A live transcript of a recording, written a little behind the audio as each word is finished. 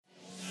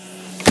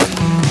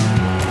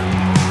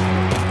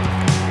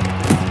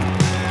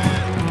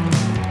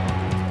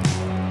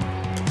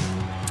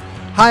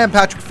Hi, I'm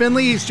Patrick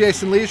Finley. He's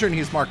Jason Lieser, and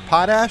he's Mark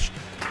Potash.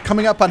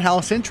 Coming up on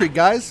House Intrigue,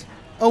 guys,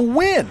 a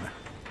win.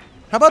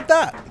 How about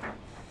that?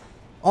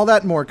 All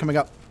that and more coming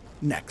up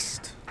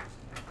next.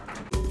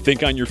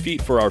 Think on your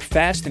feet for our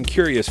Fast and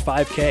Curious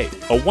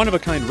 5K, a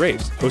one-of-a-kind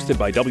race hosted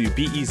by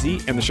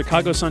WBEZ and the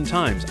Chicago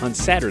Sun-Times on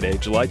Saturday,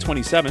 July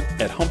 27th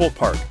at Humboldt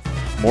Park.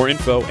 More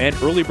info and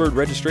early bird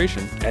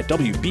registration at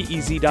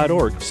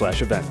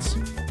wbez.org/events.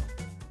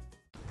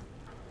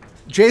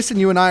 Jason,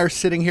 you and I are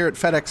sitting here at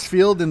FedEx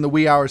Field in the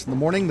wee hours in the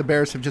morning. The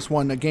Bears have just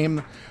won a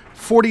game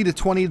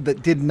 40-20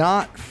 that did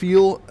not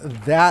feel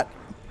that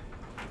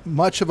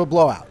much of a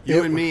blowout.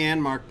 You and me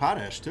and Mark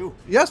Potash, too.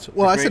 Yes.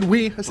 Well, I said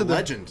we. I said the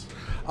legend.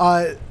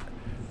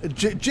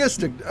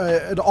 Just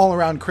an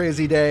all-around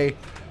crazy day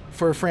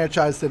for a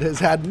franchise that has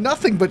had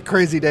nothing but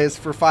crazy days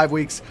for 5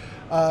 weeks.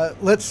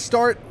 Let's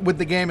start with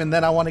the game, and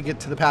then I want to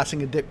get to the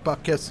passing of Dick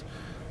Butkus.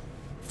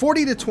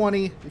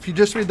 40-20. If you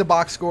just read the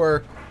box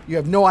score, you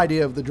have no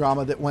idea of the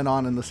drama that went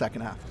on in the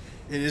second half.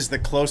 It is the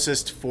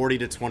closest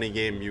 40-20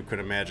 game you could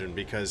imagine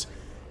because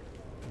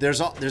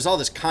there's all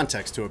this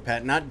context to it,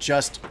 Pat. Not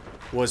just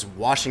was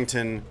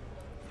Washington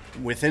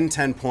within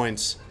 10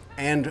 points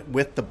and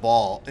with the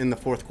ball in the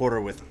fourth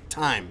quarter with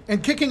time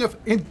and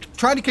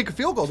trying to kick a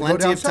field goal.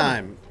 Plenty of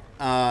time.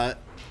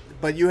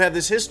 But you have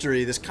this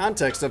history, this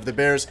context of the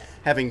Bears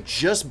having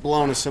just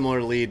blown a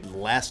similar lead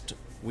last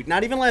week.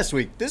 Not even last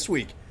week. This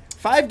week,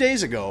 5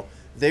 days ago,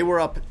 they were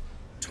up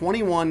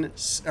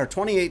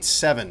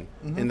 28-7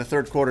 in the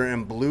third quarter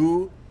and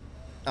blew.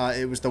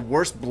 It was the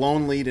worst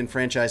blown lead in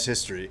franchise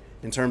history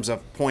in terms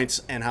of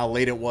points and how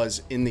late it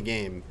was in the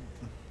game.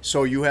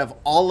 So you have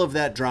all of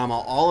that drama,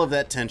 all of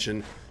that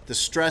tension. The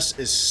stress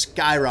is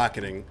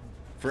skyrocketing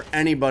for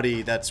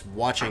anybody that's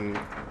watching,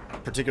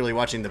 particularly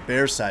watching the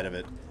Bears side of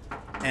it.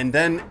 And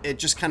then it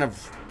just kind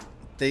of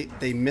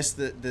they miss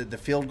the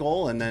field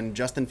goal, and then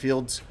Justin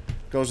Fields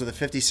goes with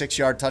a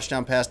 56-yard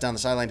touchdown pass down the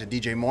sideline to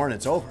DJ Moore, and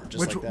it's over.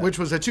 Which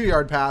was a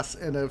 2-yard pass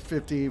and a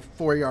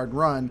 54-yard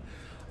run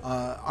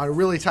on a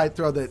really tight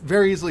throw that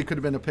very easily could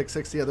have been a pick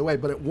six the other way,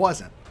 but it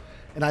wasn't.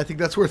 And I think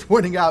that's worth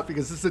pointing out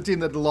because this is a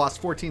team that had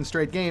lost 14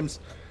 straight games.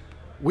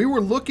 We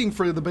were looking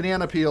for the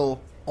banana peel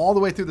all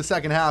the way through the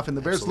second half, and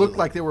the Bears looked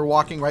like they were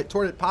walking right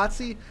toward it.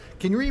 Potsy,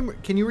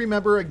 can you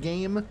remember a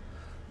game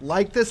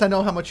like this? I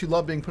know how much you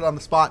love being put on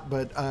the spot,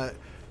 but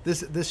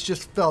this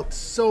just felt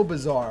so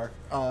bizarre.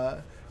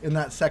 In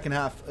that second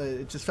half,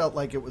 it just felt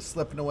like it was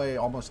slipping away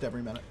almost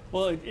every minute.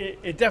 Well,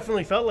 it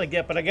definitely felt like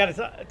that, but I got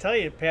to tell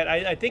you, Pat,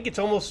 I think it's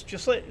almost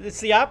just like it's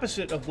the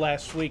opposite of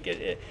last week.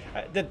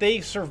 That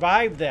they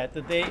survived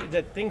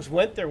that things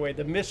went their way.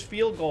 The missed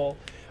field goal,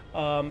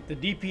 the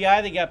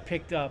DPI that got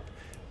picked up,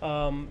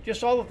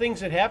 just all the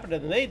things that happened to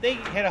them. They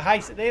had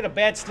a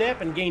bad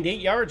snap and gained 8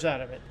 yards out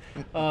of it,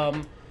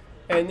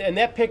 and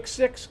that pick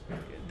six,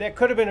 that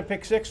could have been a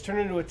pick six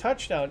turned into a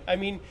touchdown. I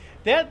mean.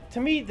 That, to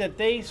me, that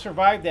they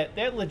survived that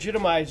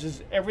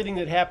legitimizes everything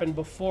that happened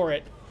before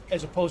it,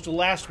 as opposed to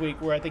last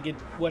week where I think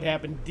what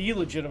happened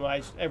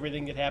delegitimized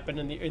everything that happened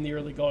in the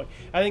early going.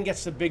 I think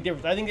that's the big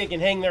difference. I think they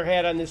can hang their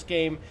hat on this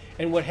game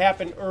and what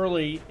happened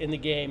early in the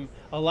game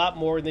a lot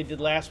more than they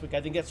did last week. I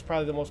think that's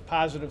probably the most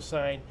positive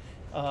sign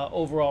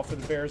overall for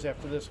the Bears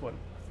after this one.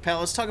 Pat,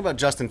 let's talk about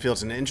Justin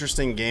Fields. An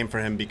interesting game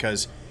for him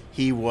because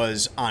he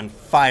was on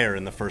fire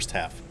in the first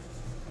half.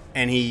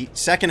 And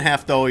second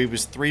half, though, he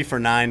was 3 for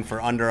 9 for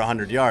under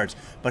 100 yards.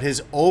 But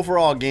his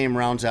overall game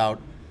rounds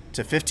out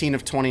to 15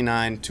 of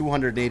 29,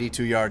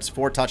 282 yards,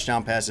 4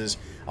 touchdown passes,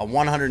 a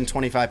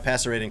 125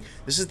 passer rating.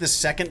 This is the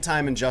second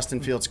time in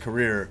Justin Fields'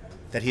 career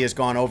that he has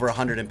gone over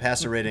 100 in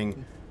passer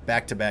rating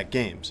back-to-back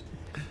games.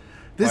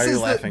 This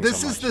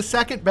is the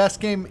second best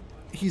game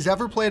he's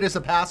ever played as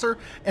a passer,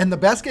 and the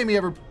best game he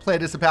ever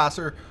played as a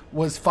passer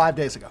was 5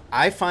 days ago.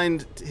 I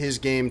find his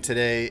game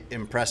today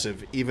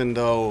impressive, even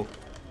though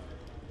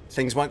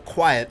things went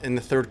quiet in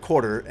the third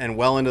quarter and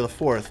well into the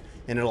fourth,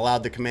 and it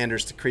allowed the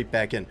Commanders to creep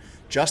back in.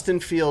 Justin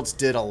Fields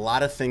did a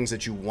lot of things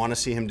that you want to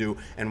see him do,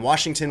 and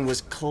Washington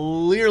was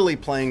clearly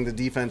playing the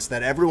defense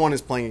that everyone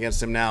is playing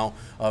against him now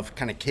of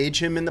kind of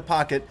cage him in the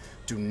pocket,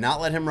 do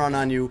not let him run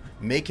on you,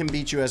 make him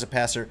beat you as a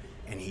passer,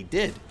 and he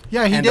did.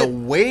 Yeah, he did. And the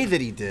way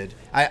that he did,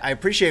 I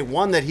appreciate,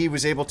 one, that he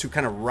was able to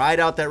kind of ride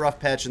out that rough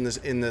patch in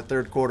the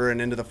third quarter and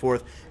into the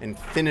fourth and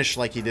finish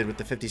like he did with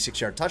the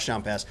 56-yard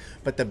touchdown pass,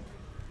 but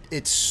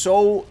it's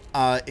so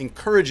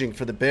encouraging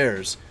for the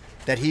Bears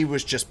that he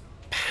was just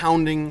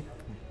pounding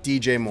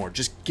DJ Moore,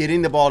 just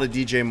getting the ball to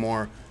DJ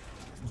Moore,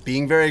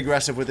 being very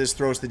aggressive with his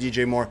throws to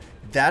DJ Moore.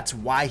 That's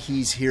why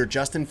he's here.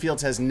 Justin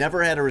Fields has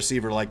never had a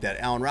receiver like that.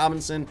 Allen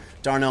Robinson,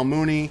 Darnell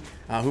Mooney,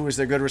 who was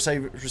their good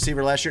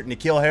receiver last year?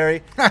 N'Keal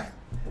Harry.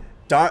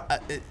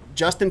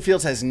 Justin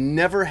Fields has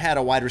never had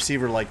a wide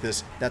receiver like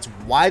this. That's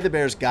why the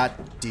Bears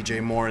got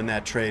DJ Moore in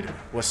that trade,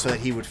 was so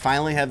that he would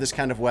finally have this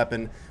kind of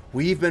weapon.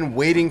 We've been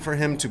waiting for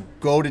him to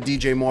go to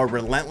DJ Moore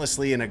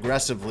relentlessly and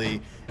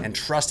aggressively and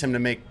trust him to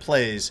make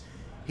plays.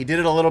 He did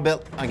it a little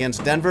bit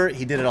against Denver.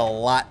 He did it a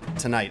lot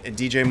tonight. And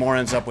DJ Moore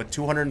ends up with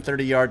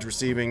 230 yards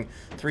receiving,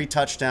 3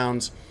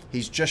 touchdowns.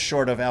 He's just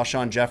short of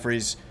Alshon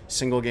Jeffrey's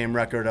single game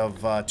record of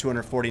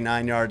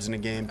 249 yards in a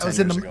game 10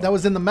 years ago. That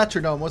was in the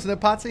Metrodome, wasn't it,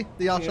 Potsy?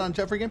 The Alshon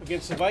Jeffrey game?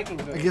 Against the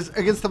Vikings.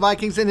 Against the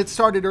Vikings, and it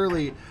started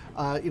early.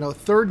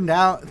 Third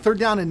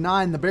down and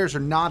 9. The Bears are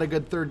not a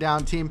good third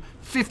down team.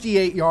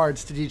 58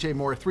 yards to DJ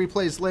Moore. 3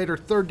 plays later,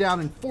 third down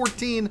and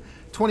 14.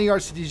 20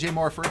 yards to DJ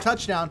Moore for a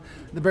touchdown.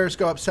 The Bears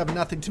go up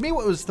 7-0. To me,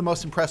 what was the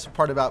most impressive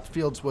part about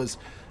Fields was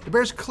the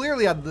Bears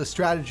clearly had the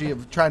strategy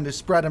of trying to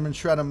spread him and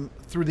shred him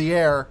through the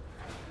air.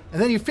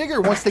 And then you figure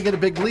once they get a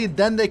big lead,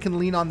 then they can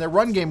lean on their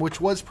run game, which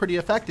was pretty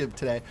effective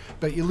today.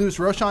 But you lose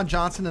Roschon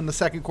Johnson in the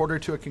second quarter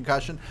to a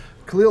concussion.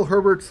 Khalil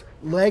Herbert's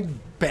leg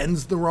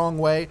bends the wrong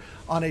way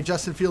on a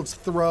Justin Fields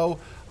throw.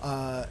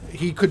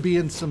 He could be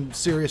in some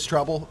serious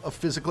trouble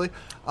physically.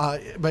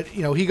 But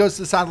he goes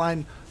to the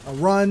sideline,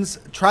 runs,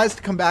 tries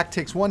to come back,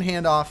 takes one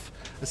hand off,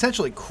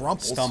 essentially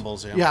crumples.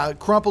 Stumbles, yeah. Yeah,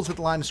 crumples at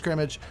the line of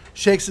scrimmage,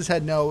 shakes his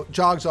head no,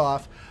 jogs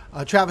off.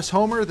 Travis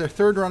Homer, their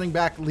third running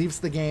back, leaves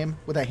the game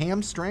with a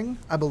hamstring,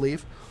 I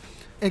believe.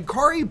 And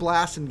Kari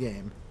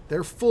Blasingame,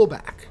 their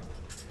fullback,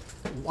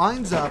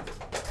 winds up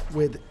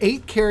with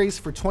 8 carries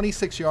for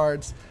 26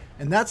 yards.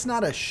 And that's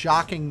not a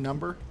shocking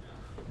number,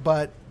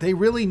 but they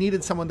really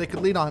needed someone they could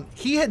lean on.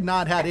 He had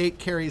not had 8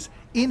 carries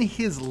in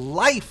his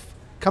life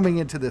coming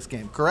into this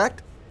game,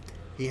 correct?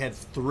 He had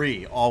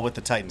 3, all with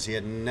the Titans. He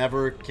had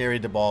never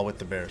carried the ball with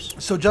the Bears.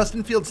 So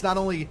Justin Fields not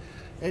only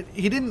had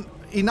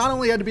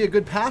to be a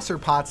good passer,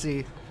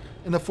 Potsy,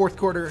 in the fourth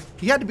quarter,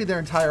 he had to be their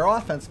entire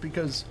offense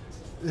because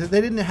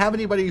they didn't have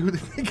anybody who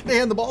they could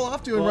hand the ball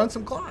off to and run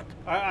some clock.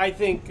 I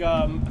think,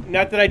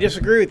 not that I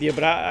disagree with you,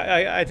 but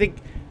I think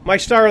my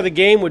star of the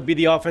game would be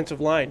the offensive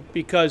line,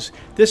 because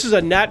this is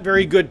a not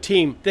very good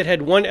team that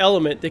had one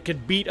element that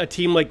could beat a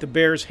team like the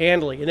Bears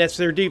handily, and that's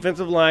their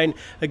defensive line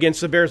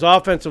against the Bears'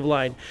 offensive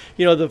line.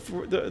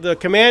 The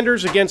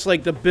Commanders against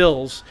like the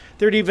Bills,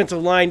 their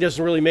defensive line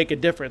doesn't really make a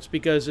difference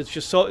because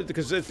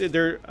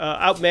they're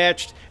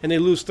outmatched and they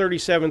lose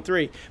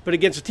 37-3. But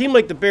against a team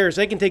like the Bears,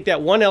 they can take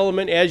that one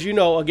element, as you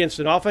know, against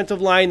an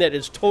offensive line that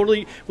is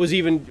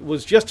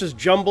was just as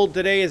jumbled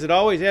today as it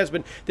always has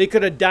been. They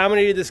could have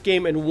dominated this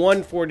game and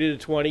won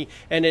 40-20,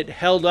 and it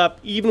held up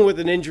even with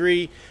an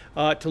injury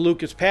to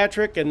Lucas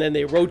Patrick, and then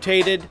they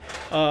rotated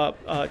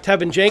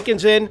Tevin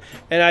Jenkins in,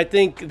 and I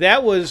think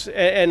that was,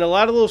 and a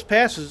lot of those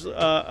passes,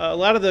 a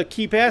lot of the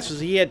key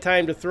passes he had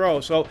time to throw.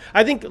 So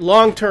I think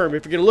long term,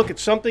 if you're going to look at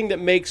something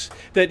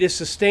that is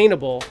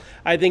sustainable,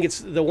 I think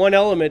it's the one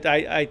element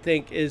I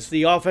think is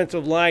the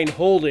offensive line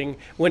holding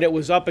when it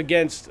was up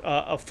against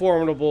a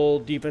formidable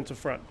defensive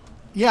front.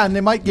 Yeah, and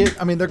they're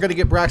going to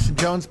get Braxton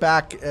Jones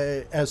back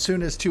as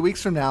soon as 2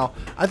 weeks from now.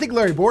 I think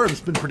Larry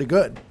Borum's been pretty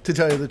good, to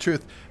tell you the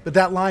truth. But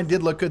that line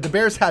did look good. The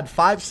Bears had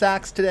 5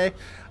 sacks today.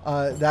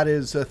 That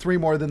is 3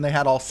 more than they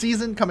had all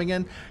season coming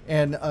in.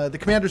 And the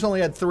Commanders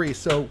only had 3.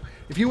 So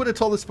if you would have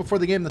told us before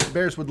the game that the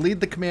Bears would lead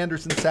the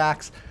Commanders in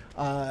sacks,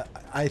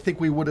 I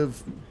think we would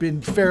have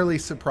been fairly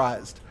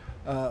surprised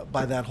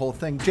by that whole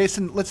thing.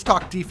 Jason, let's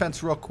talk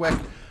defense real quick.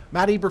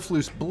 Matt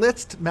Eberflus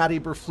blitzed. Matt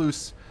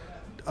Eberflus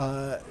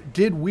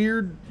did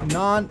weird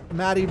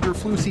non-Matt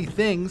Eberflusy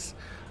things,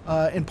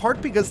 in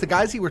part because the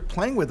guys he was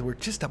playing with were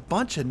just a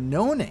bunch of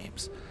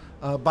no-names.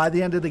 By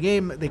the end of the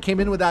game, they came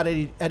in without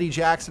Eddie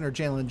Jackson or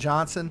Jalen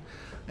Johnson,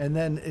 and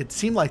then it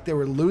seemed like they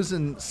were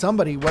losing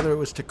somebody, whether it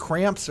was to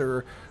cramps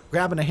or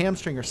grabbing a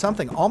hamstring or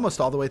something,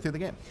 almost all the way through the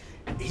game.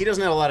 He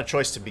doesn't have a lot of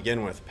choice to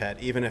begin with,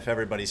 Pat, even if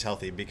everybody's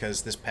healthy,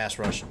 because this pass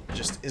rush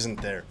just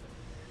isn't there.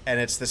 And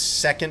it's the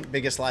second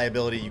biggest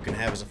liability you can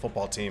have as a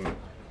football team.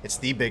 It's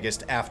the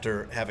biggest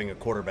after having a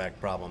quarterback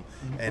problem.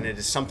 And it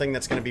is something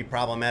that's going to be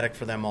problematic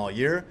for them all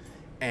year.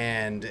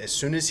 And as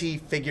soon as he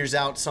figures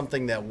out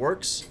something that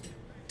works,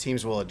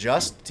 teams will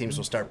adjust. Teams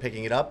will start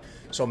picking it up.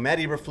 So Matt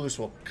Eberflus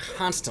will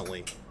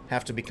constantly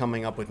have to be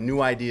coming up with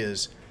new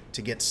ideas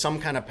to get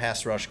some kind of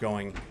pass rush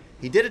going.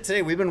 He did it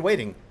today. We've been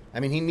waiting. I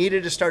mean, he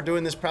needed to start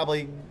doing this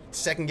probably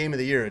second game of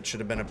the year. It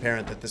should have been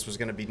apparent that this was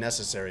going to be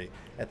necessary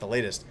at the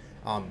latest.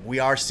 We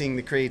are seeing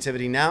the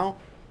creativity now,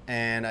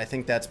 and I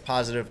think that's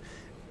positive.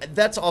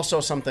 That's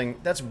also something,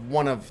 that's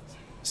one of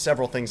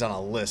several things on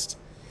a list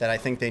that I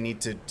think they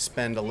need to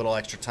spend a little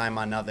extra time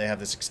on now they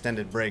have this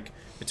extended break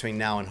between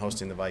now and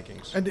hosting the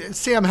Vikings. And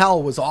Sam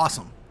Howell was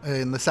awesome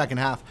in the second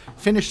half.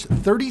 Finished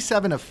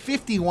 37 of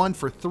 51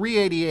 for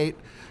 388,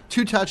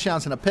 2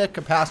 touchdowns and a pick,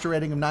 a passer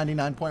rating of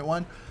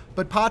 99.1.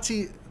 But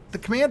Potsy, the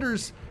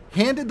Commanders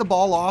handed the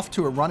ball off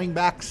to a running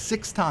back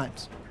 6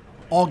 times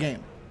all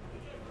game.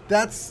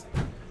 That's...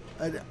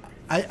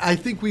 I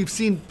think we've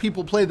seen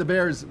people play the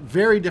Bears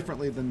very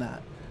differently than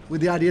that,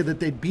 with the idea that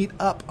they'd beat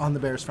up on the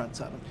Bears' front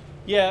seven.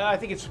 Yeah, I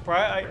think it's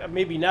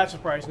maybe not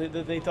surprising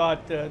that they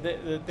thought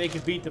that they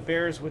could beat the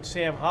Bears with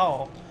Sam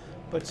Howell.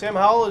 But Sam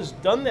Howell has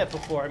done that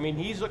before. I mean,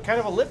 he's kind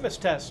of a litmus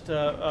test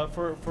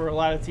for a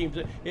lot of teams.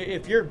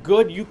 If you're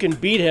good, you can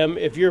beat him.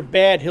 If you're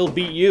bad, he'll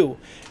beat you.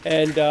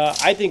 And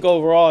I think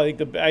overall,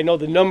 I know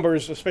the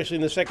numbers, especially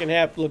in the second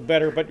half, look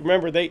better. But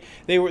remember,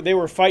 they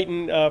were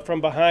fighting from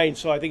behind,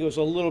 so I think it was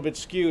a little bit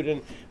skewed.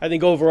 And I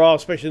think overall,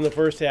 especially in the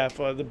first half,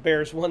 the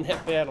Bears won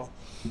that battle.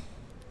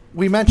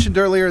 We mentioned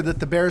earlier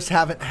that the Bears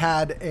haven't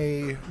had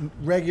a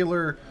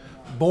regular,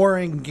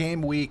 boring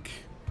game week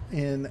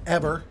in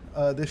ever,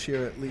 this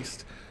year at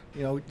least.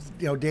 You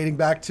know, dating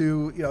back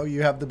to,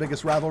 you have the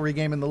biggest rivalry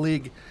game in the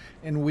league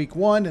in week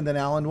 1, and then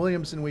Allen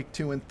Williams in week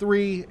 2 and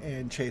 3,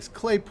 and Chase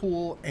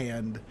Claypool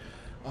and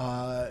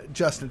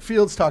Justin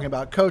Fields talking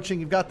about coaching.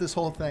 You've got this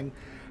whole thing.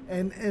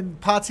 And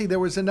Potsy, there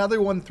was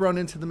another one thrown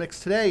into the mix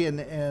today,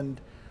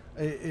 and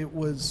it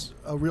was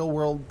a real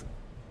world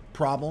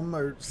problem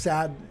or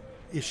sad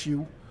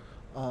issue,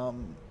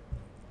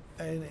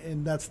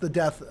 and that's the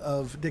death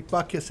of Dick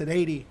Butkus at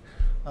 80.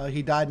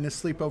 He died in his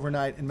sleep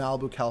overnight in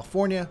Malibu,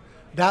 California.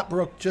 That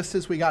broke just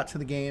as we got to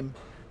the game,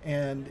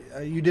 and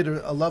you did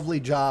a lovely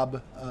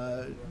job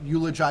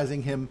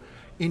eulogizing him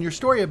in your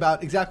story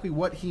about exactly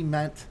what he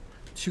meant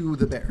to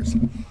the Bears.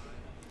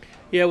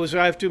 Yeah,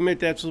 I have to admit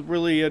that's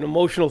really an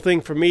emotional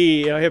thing for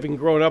me, having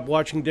grown up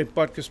watching Dick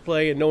Butkus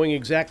play and knowing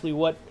exactly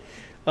what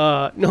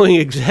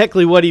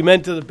he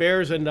meant to the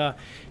Bears. And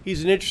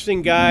he's an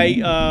interesting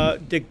guy,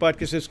 Dick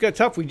Butkus. It's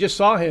tough. We just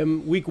saw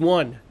him week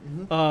 1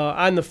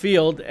 on the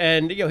field,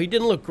 and he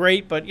didn't look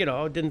great, but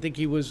didn't think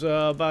he was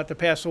about to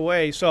pass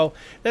away. So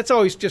that's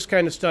always just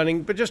kind of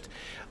stunning. But just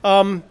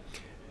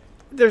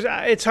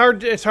it's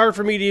hard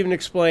for me to even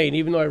explain,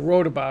 even though I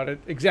wrote about it,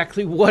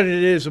 exactly what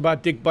it is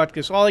about Dick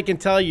Butkus. All I can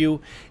tell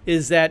you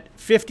is that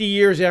 50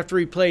 years after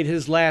he played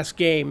his last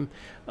game,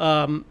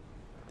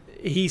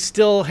 he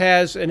still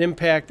has an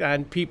impact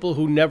on people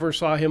who never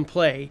saw him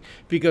play,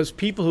 because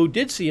people who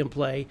did see him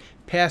play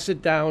pass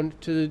it down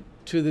to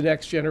the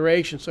next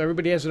generation. So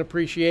everybody has an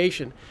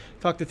appreciation.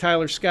 Talked to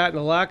Tyler Scott in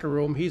the locker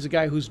room. He's a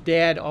guy whose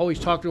dad always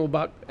talked to him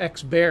about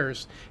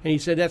ex-Bears, and he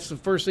said that's the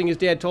first thing his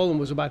dad told him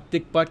was about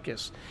Dick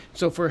Butkus.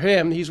 So for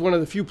him, he's one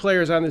of the few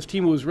players on this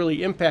team who was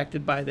really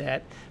impacted by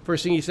that.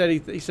 First thing he said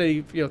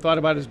he thought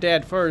about his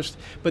dad first.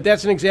 But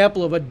that's an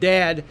example of a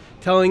dad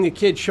telling the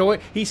kid,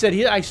 showing. He said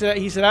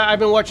I've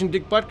been watching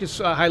Dick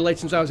Butkus highlights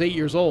since I was 8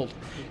 years old,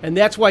 and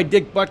that's why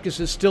Dick Butkus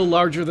is still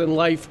larger than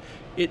life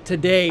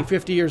today,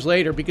 50 years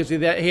later, because he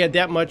had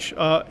that much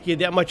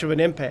of an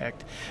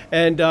impact.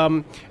 And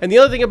the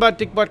other thing about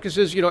Dick Butkus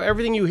is,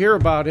 everything you hear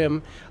about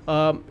him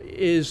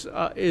is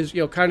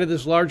kind of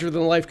this larger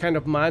than life kind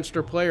of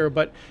monster player.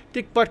 But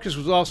Dick Butkus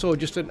was also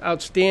just an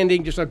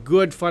outstanding, just a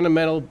good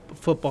fundamental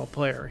football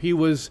player. He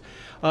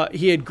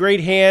had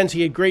great hands.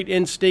 He had great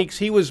instincts.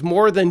 He was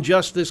more than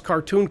just this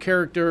cartoon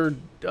character,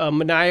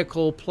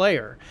 maniacal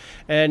player.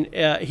 And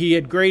he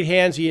had great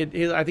hands.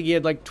 I think he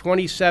had like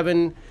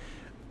 27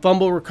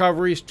 fumble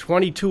recoveries,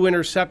 22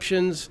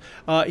 interceptions.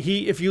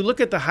 If you look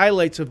at the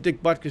highlights of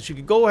Dick Butkus, you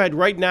could go ahead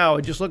right now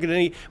and just look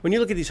at when you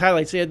look at these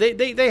highlights,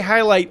 they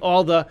highlight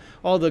all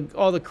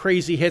the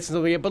crazy hits and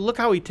stuff like that, but look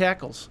how he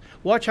tackles.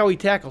 Watch how he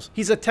tackles.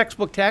 He's a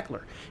textbook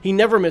tackler. He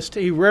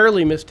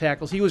rarely missed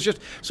tackles. He was just,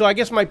 so I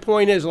guess my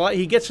point is,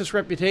 he gets this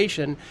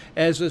reputation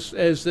as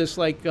this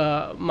like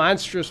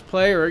monstrous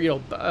player,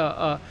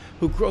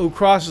 who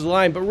crosses the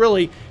line, but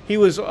really he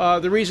was,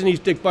 the reason he's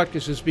Dick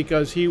Butkus is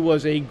because he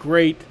was a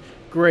great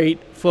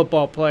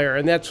football player,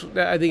 and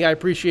I think I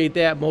appreciate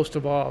that most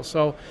of all.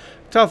 So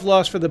tough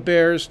loss for the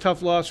Bears,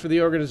 tough loss for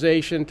the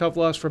organization, tough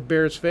loss for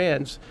Bears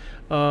fans.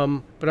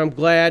 But I'm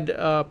glad,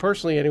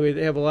 personally anyway,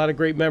 they have a lot of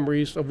great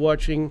memories of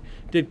watching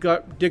Dick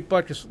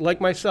Butkus. Like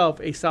myself,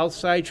 a South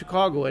Side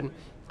Chicagoan,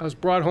 I was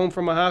brought home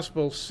from a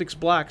hospital 6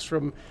 blocks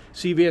from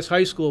CVS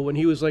High School when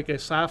he was like a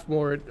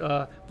sophomore at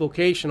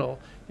vocational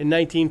in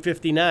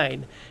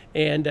 1959.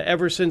 And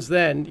ever since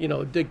then,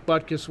 Dick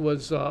Butkus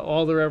was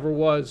all there ever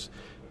was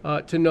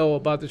to know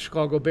about the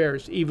Chicago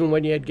Bears, even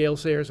when you had Gale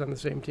Sayers on the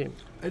same team.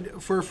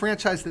 For a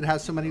franchise that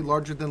has so many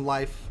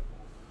larger-than-life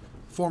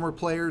former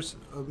players,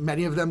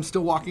 many of them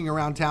still walking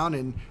around town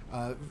and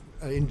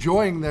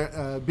enjoying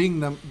their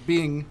being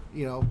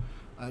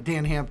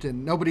Dan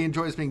Hampton. Nobody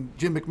enjoys being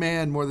Jim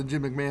McMahon more than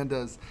Jim McMahon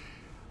does.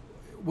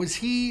 Was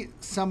he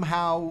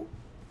somehow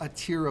a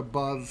tier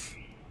above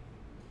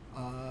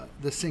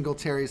the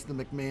Singletaries, the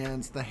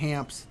McMahons, the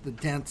Hamps, the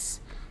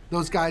Dents,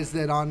 those guys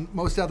that on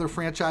most other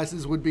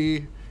franchises would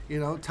be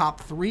top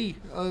 3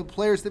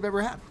 players they've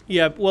ever had?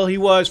 Yeah, well, he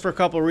was for a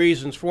couple of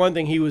reasons. For one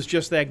thing, he was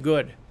just that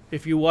good.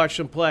 If you watched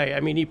him play,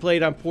 I mean, he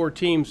played on poor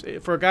teams.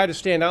 For a guy to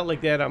stand out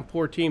like that on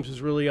poor teams is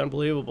really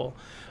unbelievable.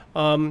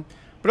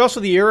 But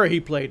also the era he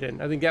played in,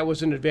 I think that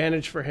was an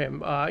advantage for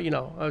him. I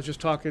was just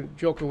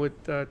joking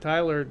with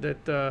Tyler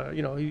that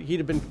he'd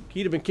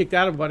have been kicked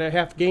out of about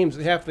half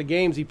the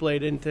games he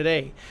played in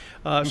today.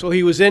 So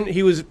he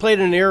played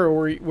in an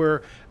era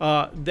where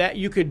that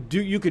you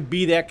could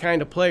be that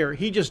kind of player.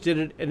 He just did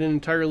it at an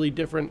entirely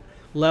different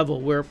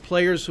level, where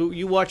players who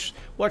you watch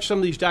some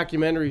of these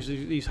documentaries,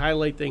 these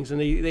highlight things,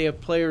 and they have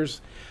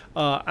players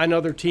on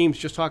other teams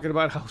just talking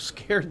about how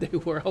scared they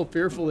were, how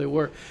fearful they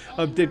were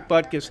of Dick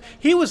Butkus.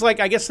 He was like,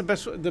 I guess the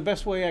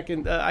best way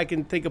I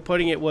can think of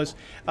putting it was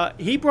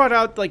he brought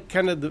out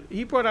kind of the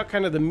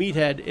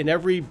meathead in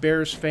every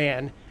Bears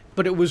fan,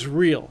 but it was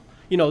real.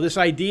 This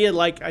idea,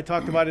 like I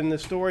talked about in the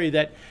story,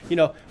 that,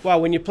 wow,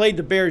 when you played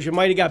the Bears, you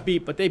might have got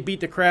beat, but they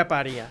beat the crap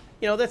out of you.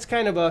 that's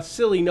kind of a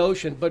silly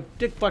notion, but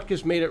Dick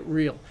Butkus made it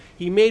real.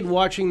 He made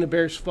watching the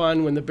Bears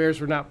fun when the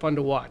Bears were not fun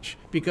to watch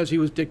because he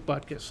was Dick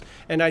Butkus.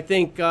 And I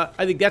think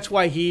that's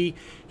why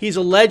he's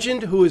a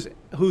legend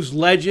whose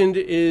legend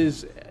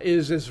is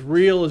as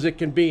real as it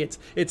can be.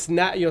 It's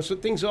not, so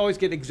things always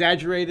get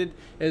exaggerated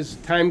as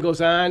time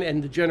goes on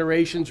and the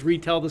generations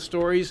retell the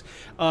stories.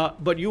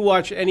 But you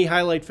watch any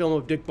highlight film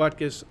of Dick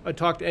Butkus,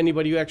 talk to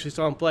anybody who actually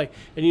saw him play,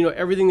 and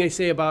everything they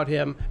say about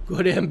him,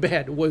 good and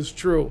bad, was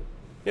true.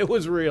 It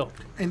was real.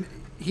 And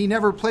he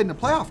never played in a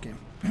playoff game.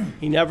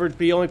 He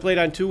only played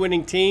on 2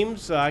 winning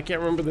teams. I can't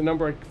remember the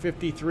number, like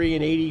 53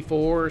 and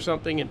 84 or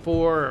something, and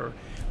 4 or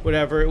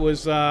whatever. It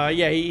was,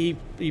 he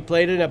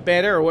played in a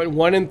better, or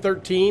 1 and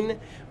 13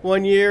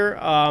 one year.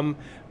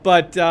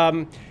 But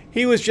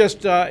he was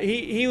just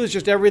he was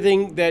just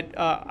everything that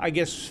I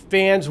guess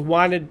fans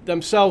wanted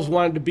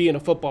to be in a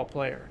football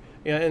player.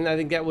 Yeah, and I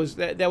think that was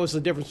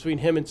the difference between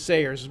him and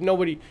Sayers.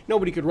 Nobody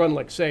could run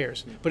like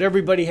Sayers, but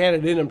everybody had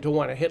it in him to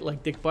want to hit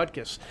like Dick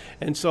Butkus.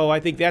 And so I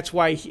think that's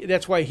why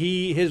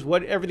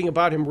everything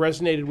about him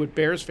resonated with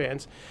Bears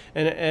fans,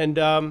 and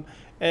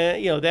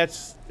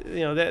that's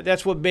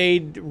what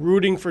made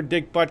rooting for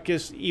Dick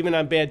Butkus even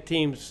on bad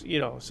teams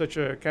such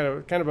a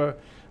kind of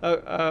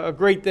a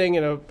great thing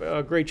and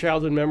a great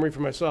childhood memory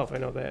for myself. I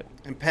know that.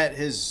 And Pat,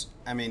 his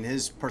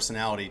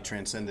personality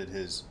transcended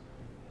his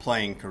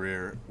playing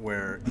career,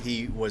 where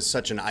he was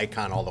such an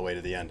icon all the way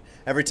to the end.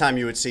 Every time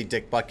you would see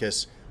Dick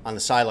Butkus on the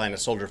sideline of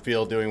Soldier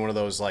Field doing one of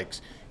those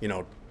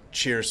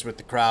cheers with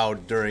the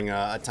crowd during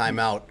a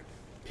timeout,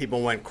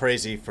 people went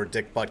crazy for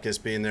Dick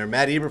Butkus being there.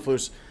 Matt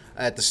Eberflus,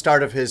 at the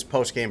start of his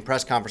post-game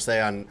press conference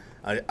day on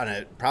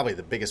probably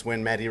the biggest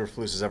win Matt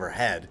Eberflus has ever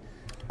had.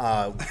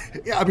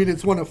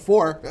 It's one of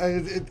 4.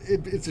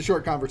 It's a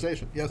short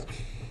conversation. Yes.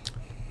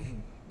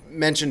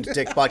 Mentioned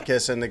Dick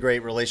Butkus and the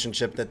great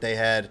relationship that they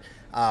had.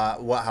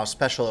 How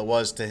special it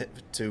was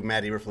to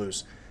Matt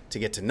Eberflus to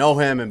get to know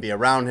him and be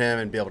around him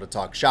and be able to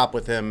talk shop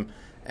with him.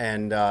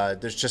 And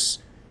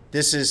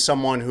this is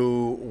someone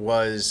who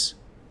was,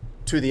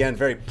 to the end,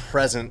 very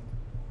present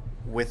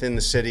within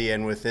the city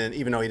and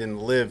even though he didn't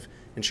live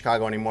in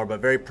Chicago anymore, but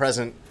very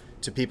present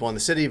to people in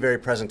the city, very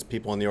present to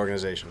people in the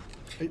organization.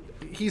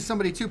 He's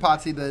somebody too,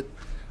 Potsy, that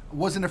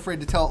wasn't afraid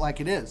to tell it like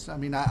it is.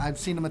 I've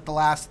seen him at the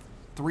last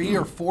 3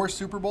 or 4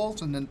 Super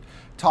Bowls and then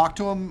talk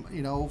to him,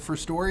 for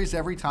stories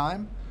every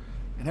time.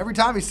 And every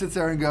time he sits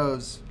there and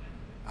goes,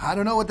 I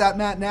don't know what that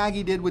Matt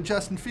Nagy did with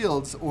Justin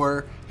Fields,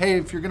 or, hey,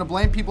 if you're going to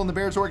blame people in the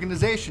Bears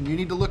organization, you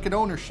need to look at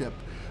ownership.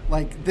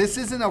 This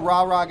isn't a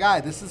rah-rah guy.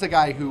 This is a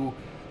guy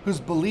whose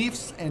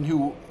beliefs and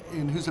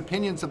whose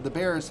opinions of the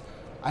Bears,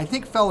 I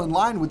think, fell in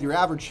line with your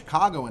average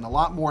Chicagoan a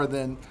lot more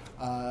than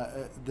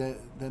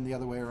the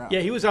other way around. Yeah,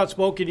 he was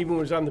outspoken even when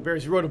he was on the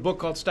Bears. He wrote a book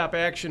called Stop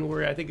Action,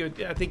 where I think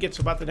it's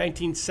about the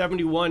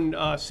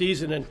 1971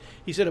 season, and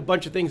he said a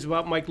bunch of things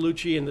about Mike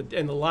Lucci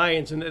and the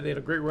Lions, and they had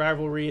a great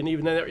rivalry. And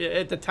even then,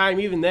 at the time,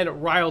 it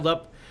riled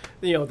up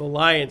the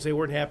Lions. They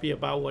weren't happy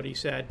about what he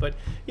said. But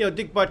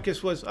Dick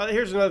Butkus was.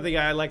 Here's another thing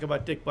I like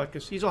about Dick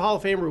Butkus. He's a Hall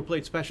of Famer who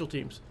played special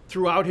teams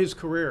throughout his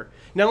career.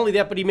 Not only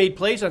that, but he made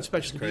plays on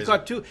special teams. He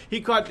caught 2.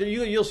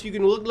 You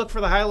can look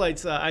for the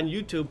highlights on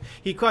YouTube.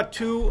 He caught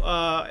 2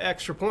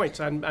 extra points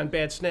on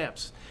bad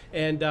snaps,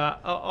 and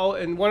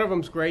one of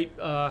them's great.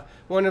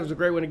 One of them's a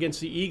great one against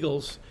the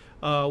Eagles.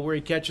 Where he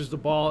catches the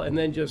ball and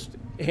then just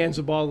hands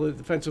the ball to the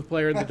defensive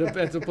player, and the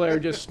defensive player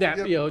just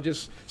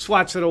just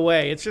swats it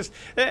away. It's just,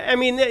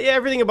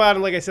 everything about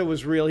him, like I said,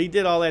 was real. He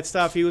did all that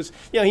stuff. He was,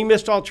 he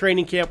missed all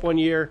training camp one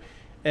year,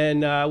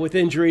 and with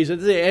injuries at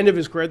the end of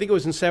his career, I think it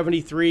was in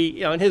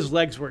 '73. And his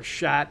legs were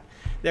shot.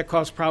 That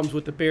caused problems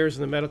with the Bears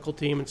and the medical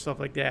team and stuff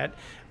like that.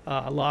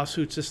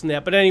 Lawsuits, this and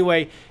that. But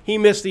anyway, he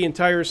missed the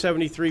entire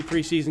 '73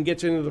 preseason,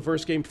 gets into the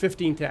first game,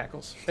 15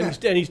 tackles.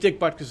 And he's Dick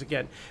Butkus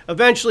again.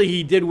 Eventually,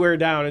 he did wear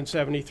down in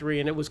 '73,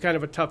 and it was kind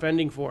of a tough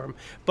ending for him.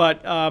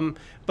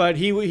 But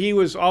he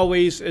was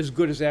always as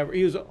good as ever.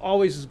 He was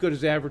always as good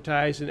as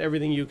advertised and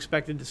everything you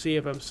expected to see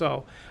of him.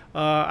 So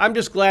I'm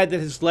just glad that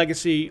his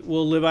legacy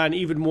will live on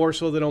even more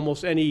so than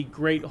almost any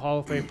great Hall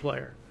of Fame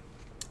player.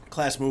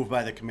 Class move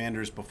by the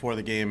Commanders before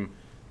the game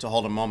to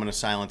hold a moment of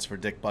silence for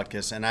Dick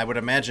Butkus. And I would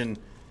imagine,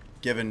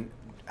 given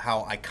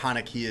how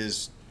iconic he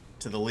is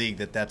to the league,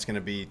 that's going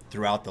to be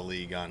throughout the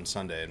league on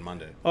Sunday and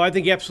Monday. Oh, I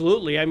think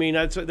absolutely.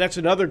 That's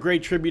another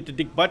great tribute to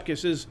Dick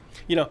Butkus. Is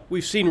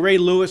we've seen Ray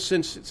Lewis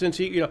since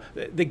he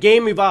the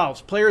game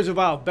evolves, players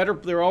evolve.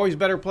 They're always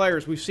better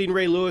players. We've seen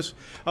Ray Lewis,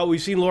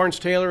 we've seen Lawrence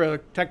Taylor,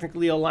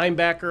 technically a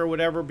linebacker or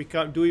whatever,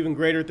 do even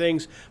greater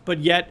things.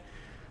 But yet,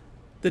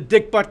 the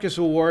Dick Butkus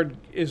Award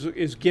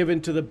is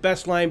given to the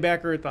best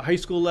linebacker at the high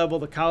school level,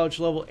 the college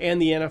level,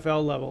 and the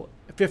NFL level.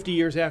 50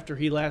 years after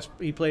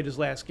he played his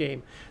last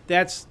game.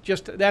 That's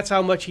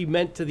how much he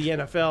meant to the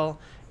NFL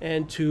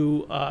and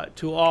to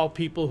all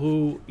people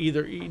who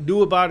either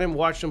knew about him,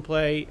 watched him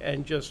play,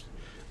 and just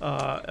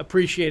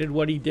appreciated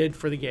what he did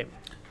for the game.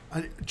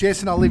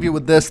 Jason, I'll leave you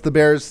with this. The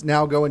Bears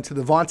now go into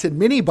the vaunted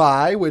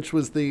mini-bye, which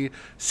was the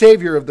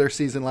savior of their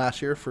season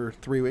last year for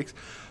 3 weeks.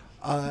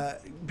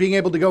 being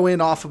able to go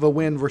in off of a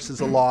win versus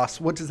a loss,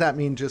 what does that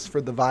mean just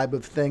for the vibe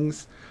of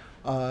things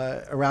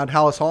around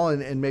Hallis Hall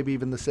and maybe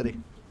even the city?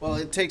 Well,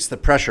 it takes the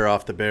pressure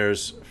off the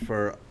Bears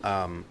for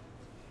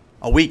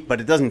a week, but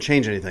it doesn't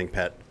change anything,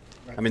 Pet.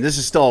 Right. I mean, this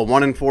is still a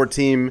 1-4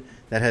 team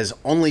that has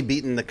only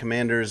beaten the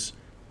Commanders,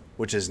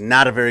 which is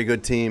not a very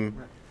good team.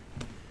 Right.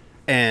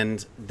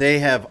 And they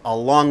have a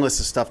long list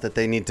of stuff that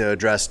they need to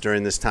address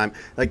during this time.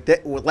 Like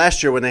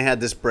last year when they had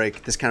this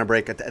kind of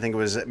break, I think it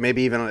was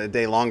maybe even a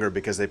day longer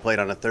because they played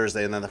on a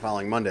Thursday and then the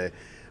following Monday.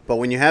 But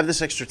when you have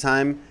this extra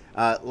time,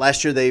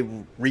 last year they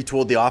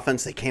retooled the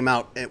offense. They came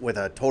out with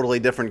a totally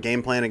different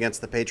game plan against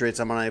the Patriots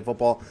on Monday Night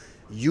Football.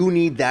 You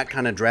need that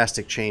kind of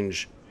drastic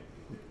change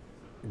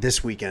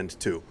this weekend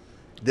too.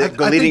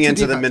 Leading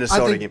into the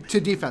Minnesota game. To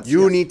defense.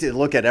 You need to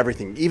look at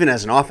everything. Even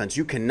as an offense,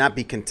 you cannot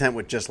be content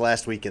with just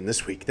last week and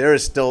this week. There are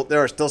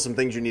still some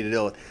things you need to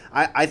deal with.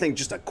 I think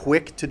just a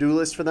quick to-do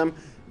list for them,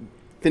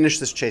 finish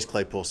this Chase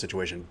Claypool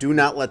situation. Do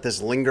not let this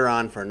linger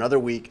on for another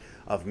week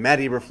of Matt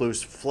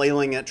Eberflus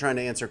flailing at trying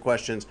to answer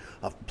questions,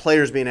 of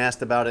players being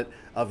asked about it,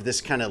 of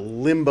this kind of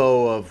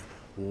limbo of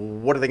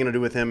what are they going to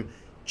do with him.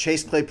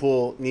 Chase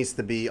Claypool needs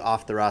to be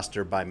off the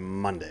roster by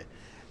Monday.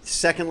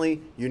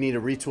 Secondly, you need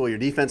to retool your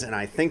defense, and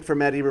I think for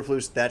Matt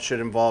Eberflus, that should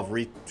involve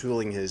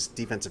retooling his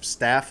defensive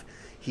staff.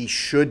 He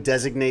should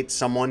designate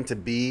someone to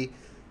be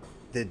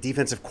the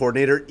defensive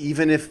coordinator,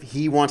 even if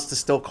he wants to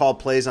still call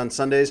plays on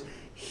Sundays.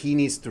 He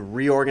needs to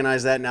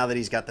reorganize that now that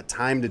he's got the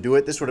time to do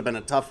it. This would have been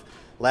a tough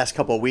last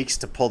couple of weeks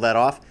to pull that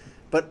off.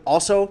 But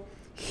also,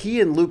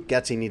 he and Luke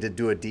Getsy need to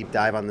do a deep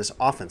dive on this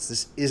offense.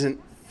 This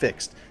isn't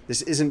fixed.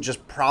 This isn't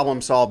just problem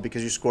solved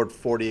because you scored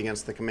 40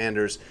 against the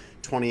Commanders,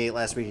 28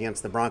 last week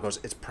against the Broncos.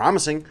 It's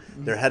promising.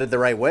 They're headed the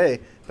right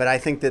way, but I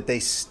think that they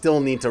still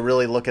need to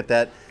really look at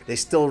that. They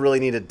still really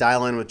need to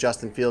dial in with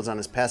Justin Fields on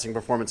his passing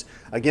performance.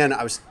 Again,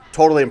 I was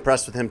totally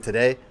impressed with him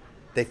today.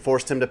 They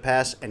forced him to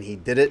pass, and he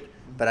did it.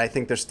 But I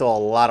think there's still a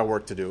lot of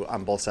work to do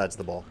on both sides of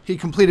the ball. He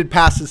completed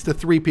passes to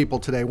 3 people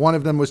today. One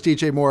of them was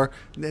DJ Moore,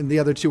 and the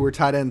other 2 were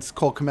tight ends,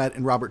 Cole Kmet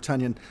and Robert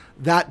Tonyan.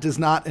 That does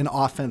not an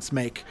offense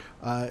make.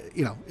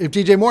 If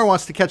DJ Moore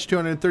wants to catch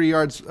 230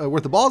 yards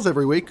worth of balls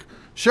every week,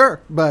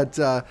 sure. But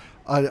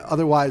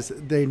otherwise,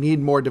 they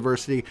need more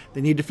diversity.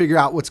 They need to figure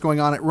out what's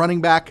going on at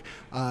running back.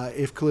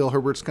 If Khalil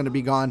Herbert's going to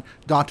be gone,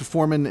 Donta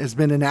Foreman has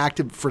been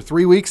inactive for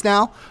 3 weeks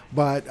now,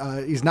 but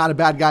he's not a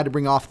bad guy to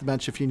bring off the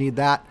bench if you need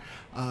that.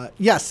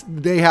 Yes,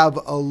 they have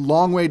a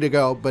long way to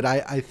go, but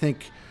I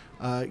think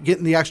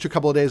getting the extra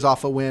couple of days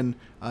off a win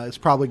is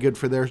probably good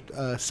for their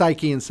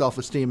psyche and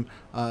self-esteem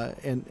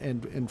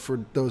and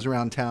for those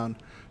around town,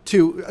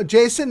 too.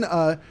 Jason,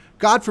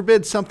 God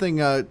forbid something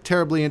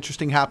terribly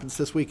interesting happens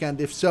this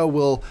weekend. If so,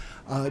 we'll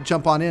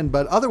jump on in.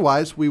 But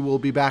otherwise, we will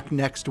be back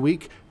next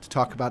week to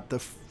talk about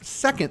the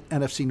second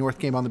NFC North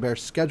game on the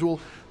Bears' schedule,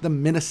 the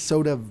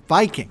Minnesota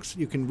Vikings.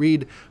 You can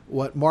read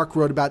what Mark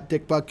wrote about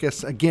Dick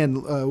Butkus.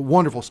 Again, a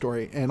wonderful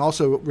story. And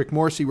also Rick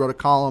Morrissey wrote a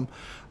column.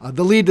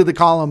 The lead to the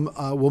column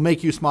will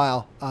make you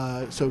smile.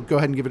 So go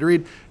ahead and give it a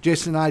read.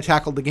 Jason and I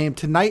tackled the game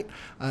tonight,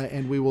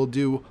 and we will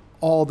do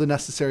all the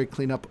necessary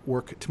cleanup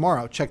work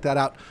tomorrow. Check that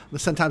out on the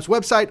Sun-Times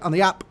website, on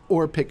the app,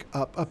 or pick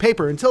up a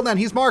paper. Until then,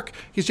 he's Mark.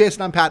 He's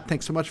Jason. I'm Pat.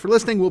 Thanks so much for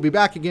listening. We'll be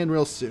back again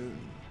real soon.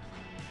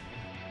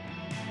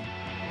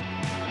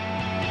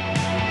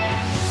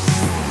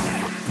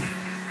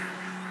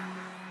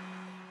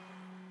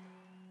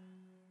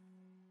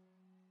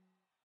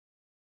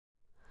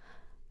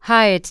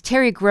 Hi, it's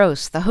Terry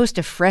Gross, the host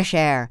of Fresh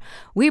Air.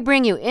 We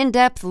bring you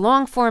in-depth,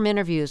 long-form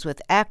interviews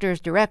with actors,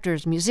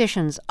 directors,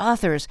 musicians,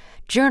 authors,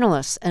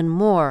 journalists, and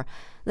more.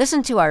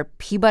 Listen to our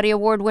Peabody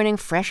Award-winning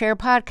Fresh Air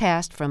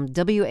podcast from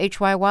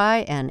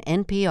WHYY and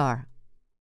NPR.